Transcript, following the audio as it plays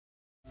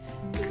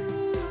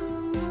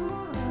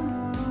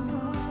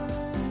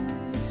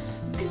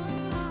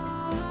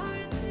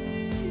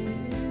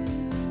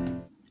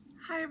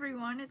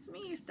everyone, it's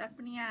me,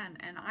 Stephanie Ann,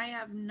 and I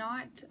have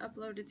not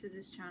uploaded to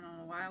this channel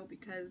in a while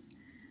because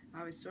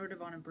I was sort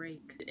of on a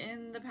break.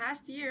 In the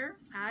past year,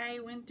 I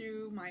went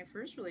through my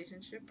first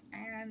relationship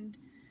and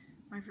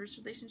my first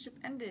relationship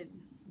ended.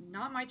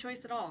 Not my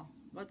choice at all,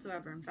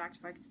 whatsoever. In fact,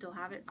 if I could still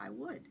have it, I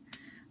would.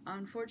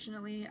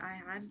 Unfortunately, I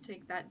had to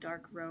take that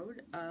dark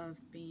road of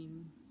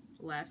being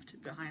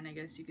left behind, I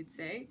guess you could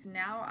say.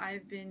 Now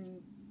I've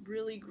been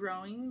really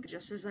growing,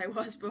 just as I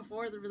was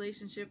before the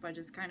relationship. I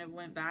just kind of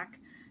went back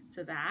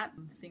to that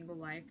single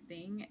life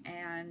thing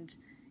and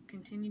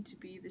continued to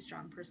be the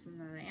strong person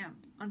that I am.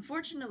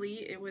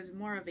 Unfortunately, it was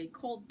more of a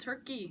cold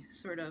turkey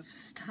sort of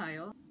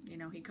style. You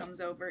know, he comes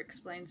over,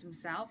 explains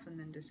himself, and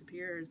then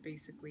disappears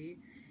basically,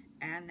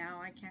 and now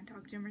I can't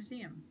talk to him or see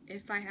him.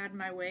 If I had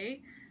my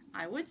way,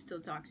 I would still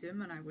talk to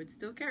him and I would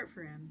still care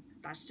for him.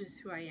 That's just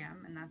who I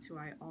am, and that's who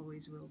I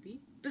always will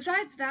be.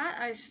 Besides that,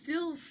 I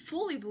still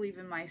fully believe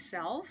in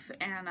myself,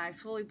 and I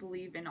fully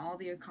believe in all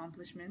the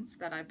accomplishments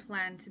that I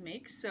plan to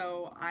make,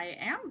 so I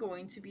am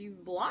going to be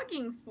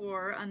vlogging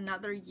for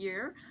another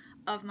year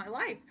of my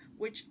life,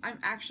 which I'm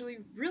actually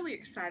really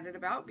excited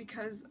about,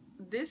 because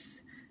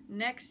this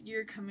next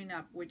year coming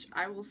up, which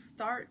I will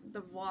start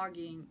the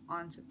vlogging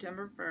on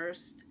September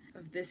 1st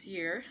of this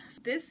year.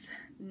 This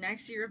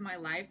next year of my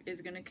life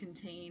is going to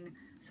contain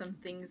some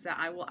things that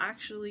I will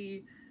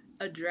actually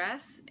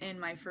address in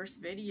my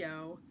first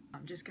video.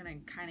 I'm just going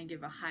to kind of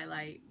give a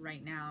highlight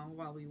right now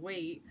while we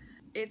wait.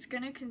 It's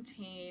going to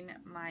contain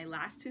my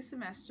last 2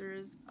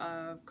 semesters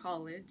of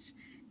college,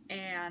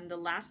 and the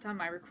last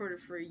time I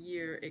recorded for a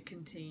year, it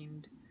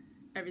contained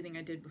everything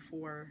I did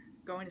before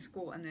going to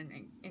school, and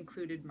then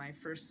included my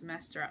first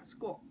semester at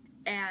school.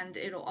 And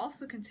it'll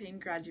also contain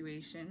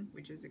graduation,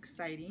 which is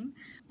exciting.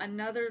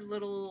 Another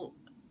little,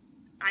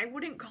 I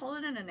wouldn't call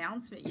it an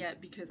announcement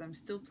yet because I'm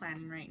still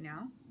planning right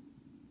now.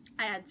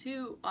 I had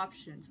 2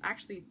 options,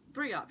 actually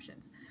 3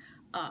 options.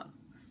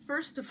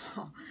 First of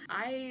all,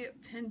 I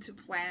tend to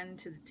plan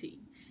to the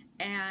T.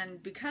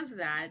 And because of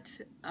that,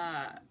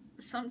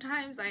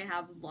 sometimes I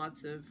have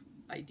lots of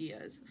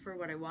ideas for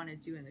what I want to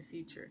do in the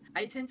future.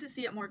 I tend to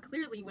see it more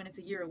clearly when it's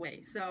a year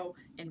away. So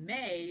in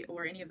May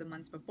or any of the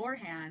months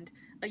beforehand,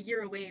 a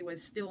year away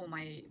was still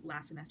my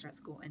last semester at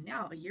school, and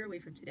now a year away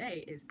from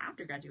today is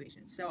after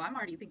graduation. So I'm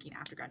already thinking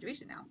after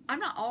graduation now. I'm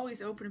not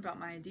always open about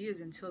my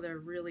ideas until they're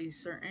really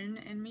certain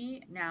in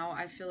me. Now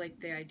I feel like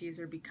the ideas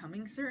are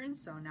becoming certain,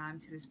 so now I'm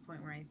to this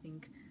point where I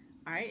think,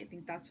 alright, I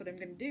think that's what I'm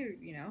gonna do,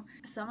 you know?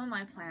 Some of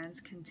my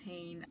plans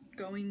contain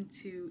going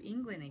to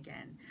England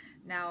again.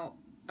 Now,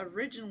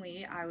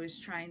 originally, I was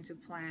trying to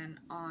plan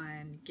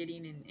on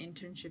getting an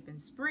internship in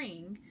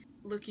spring,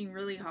 looking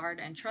really hard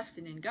and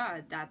trusting in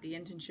God that the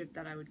internship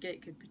that I would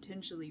get could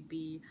potentially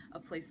be a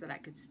place that I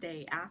could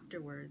stay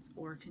afterwards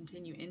or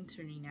continue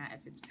interning at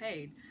if it's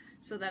paid,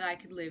 so that I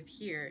could live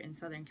here in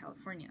Southern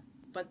California.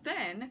 But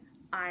then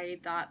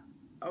I thought,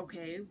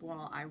 okay,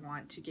 well, I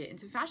want to get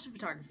into fashion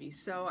photography,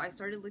 so I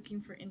started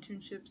looking for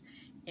internships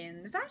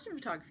in the fashion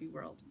photography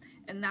world,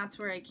 and that's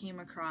where I came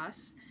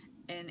across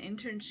an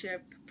internship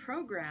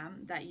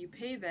program that you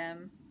pay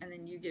them and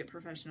then you get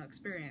professional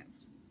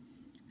experience.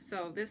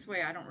 So this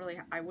way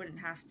I wouldn't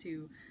have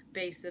to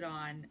base it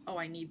on, oh,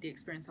 I need the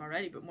experience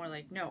already, but more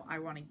like, no, I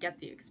want to get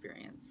the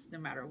experience no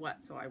matter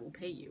what, so I will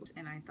pay you.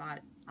 And I thought,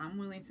 I'm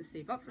willing to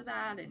save up for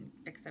that and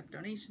accept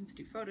donations,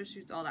 do photo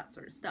shoots, all that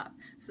sort of stuff.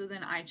 So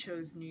then I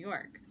chose New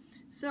York.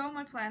 So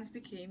my plans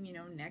became, you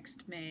know,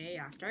 next May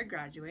after I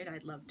graduate,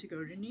 I'd love to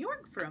go to New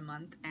York for a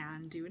month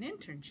and do an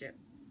internship.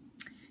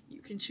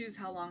 You can choose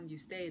how long you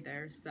stay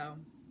there, so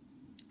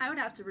I would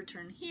have to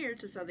return here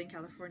to Southern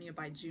California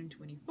by June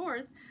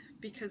 24th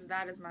because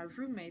that is my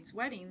roommate's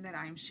wedding that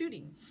I'm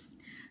shooting.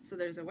 So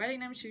there's a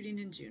wedding I'm shooting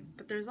in June,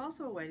 but there's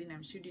also a wedding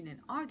I'm shooting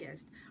in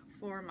August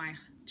for my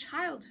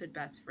childhood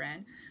best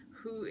friend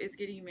who is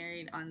getting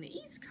married on the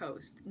East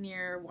Coast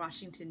near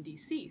Washington,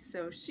 D.C.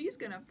 So she's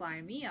gonna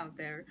fly me out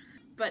there,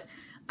 but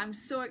I'm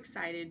so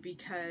excited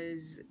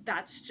because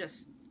that's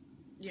just,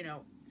 you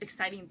know,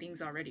 exciting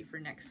things already for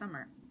next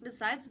summer.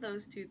 Besides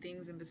those 2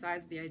 things, and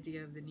besides the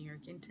idea of the New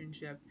York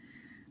internship,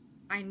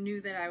 I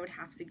knew that I would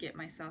have to get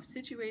myself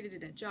situated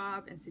in a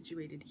job and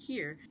situated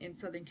here in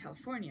Southern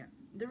California.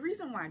 The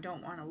reason why I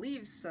don't want to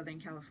leave Southern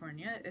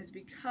California is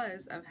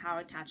because of how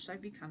attached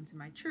I've become to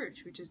my church,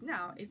 which is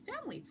now a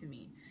family to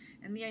me.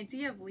 And the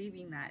idea of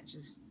leaving that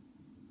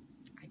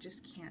I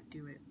just can't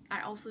do it.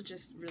 I also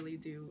just really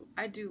do.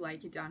 I do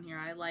like it down here.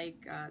 I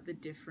like the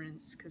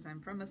difference because I'm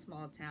from a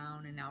small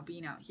town, and now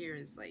being out here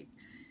is like,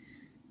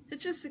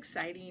 it's just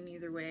exciting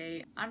either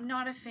way. I'm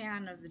not a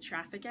fan of the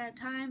traffic at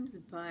times,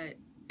 but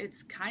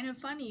it's kind of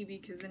funny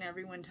because then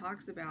everyone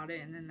talks about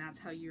it, and then that's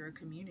how you're a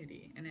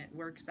community, and it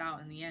works out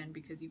in the end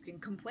because you can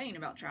complain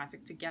about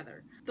traffic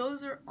together.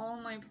 Those are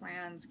all my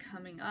plans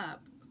coming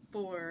up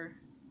for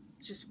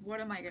just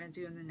what am I going to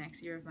do in the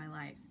next year of my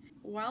life.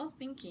 While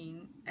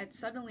thinking, it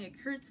suddenly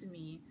occurred to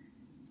me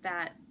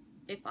that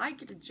if I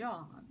get a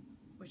job,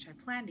 which I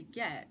plan to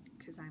get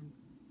because I'm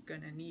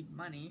gonna need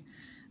money,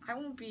 I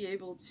won't be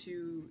able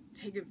to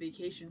take a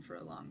vacation for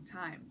a long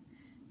time.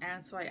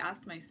 And so I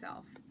asked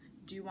myself,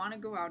 do you want to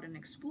go out and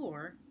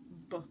explore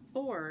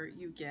before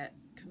you get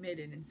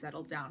committed and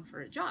settled down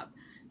for a job?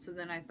 So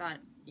then I thought,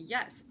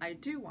 yes, I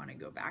do want to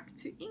go back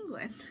to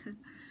England.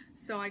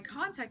 So I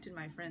contacted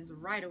my friends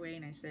right away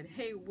and I said,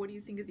 hey, what do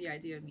you think of the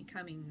idea of me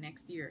coming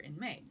next year in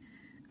May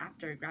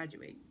after I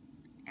graduate?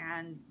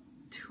 And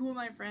two of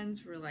my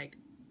friends were like,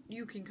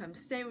 you can come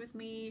stay with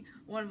me.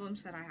 One of them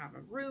said I have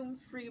a room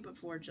free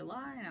before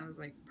July, and I was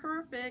like,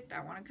 perfect,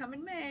 I want to come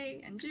in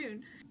May and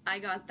June. I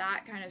got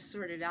that kind of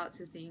sorted out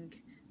to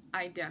think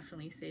I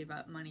definitely save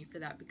up money for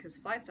that because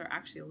flights are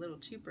actually a little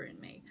cheaper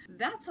in May.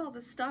 That's all the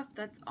stuff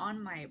that's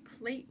on my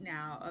plate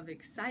now of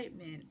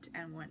excitement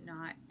and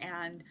whatnot,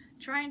 and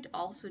trying to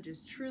also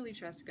just truly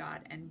trust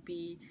God and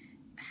be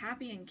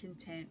happy and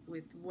content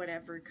with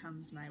whatever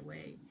comes my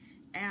way.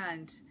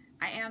 And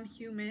I am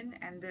human,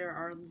 and there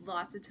are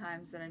lots of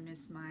times that I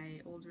miss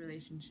my old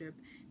relationship,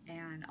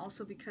 and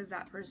also because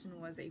that person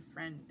was a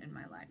friend in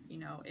my life. You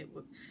know,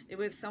 it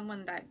was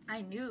someone that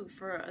I knew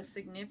for a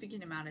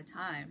significant amount of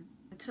time.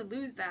 To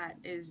lose that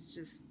is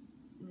just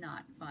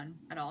not fun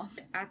at all.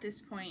 At this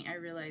point, I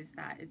realized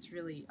that it's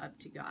really up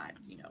to God,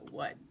 you know,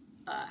 what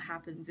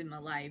happens in my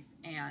life,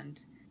 and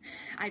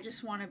I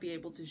just want to be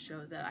able to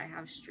show that I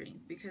have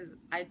strength, because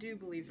I do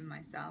believe in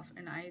myself,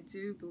 and I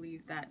do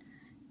believe that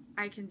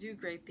I can do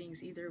great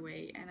things either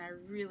way, and I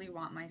really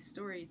want my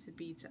story to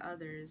be to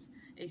others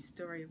a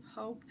story of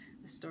hope,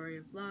 a story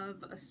of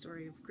love, a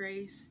story of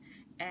grace,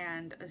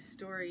 and a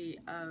story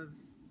of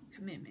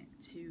commitment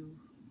to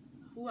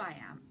who I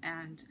am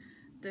and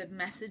the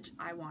message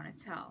I want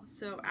to tell.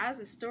 So as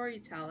a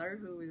storyteller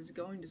who is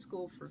going to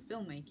school for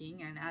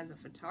filmmaking, and as a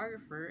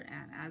photographer,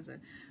 and as a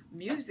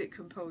music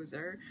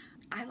composer,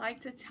 I like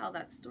to tell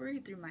that story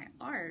through my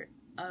art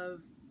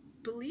of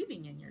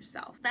believing in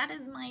yourself. That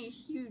is my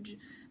huge,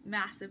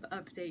 massive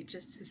update,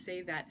 just to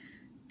say that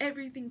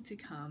everything to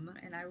come,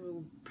 and I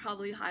will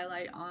probably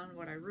highlight on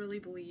what I really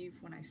believe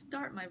when I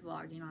start my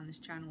vlogging on this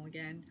channel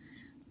again.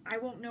 I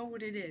won't know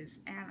what it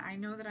is, and I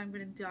know that I'm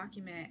going to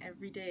document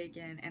every day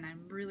again, and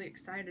I'm really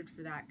excited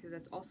for that because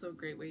that's also a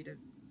great way to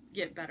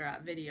get better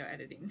at video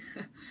editing.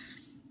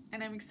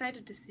 And I'm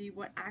excited to see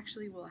what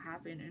actually will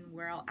happen and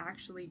where I'll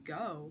actually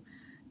go,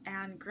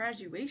 and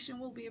graduation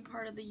will be a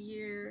part of the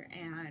year,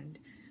 and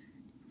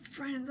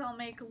friends I'll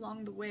make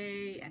along the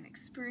way, and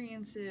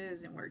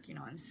experiences, and working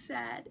on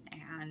set,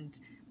 and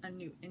a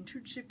new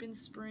internship in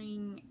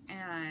spring,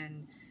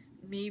 and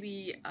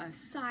maybe a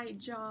side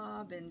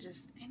job, and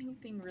just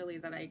anything really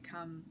that I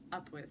come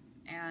up with.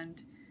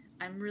 And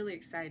I'm really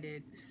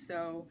excited.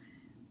 So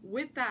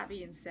with that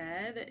being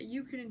said,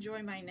 you can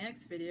enjoy my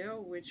next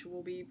video, which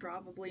will be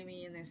probably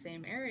me in the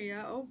same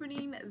area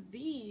opening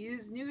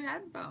these new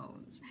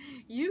headphones.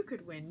 You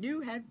could win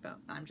new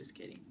headphones. I'm just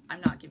kidding.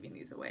 I'm not giving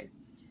these away.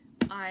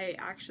 I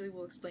actually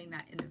will explain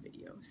that in the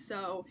video.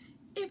 So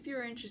if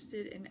you're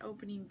interested in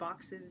opening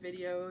boxes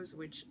videos,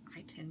 which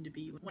I tend to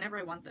be, whenever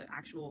I want the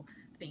actual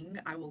thing,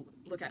 I will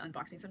look at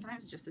unboxing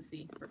sometimes just to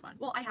see for fun.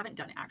 Well, I haven't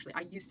done it actually.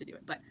 I used to do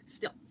it, but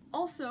still.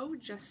 Also,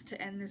 just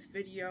to end this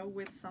video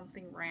with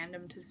something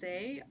random to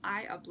say,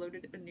 I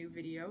uploaded a new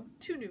video,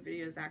 2 new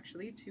videos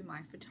actually, to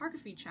my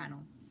photography channel.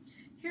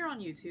 Here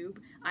on YouTube,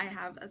 I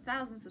have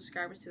 1,000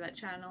 subscribers to that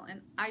channel, and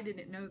I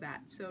didn't know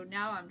that. So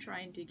now I'm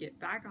trying to get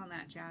back on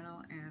that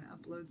channel and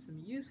upload some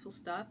useful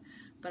stuff,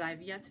 but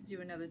I've yet to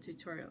do another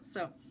tutorial.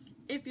 So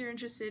if you're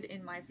interested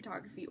in my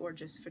photography, or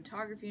just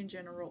photography in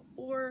general,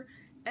 or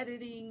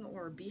editing,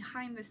 or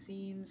behind the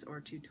scenes, or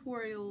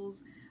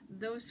tutorials,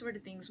 those sort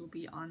of things will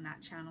be on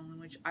that channel, in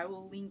which I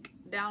will link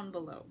down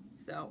below.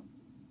 So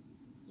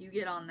you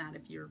get on that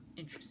if you're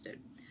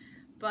interested.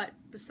 But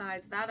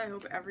besides that, I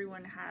hope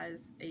everyone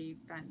has a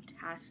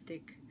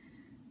fantastic,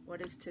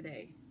 what is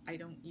today? I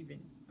don't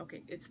even,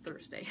 okay, it's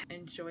Thursday.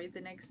 Enjoy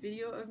the next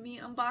video of me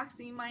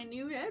unboxing my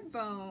new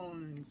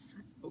headphones.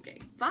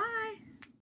 Okay, bye!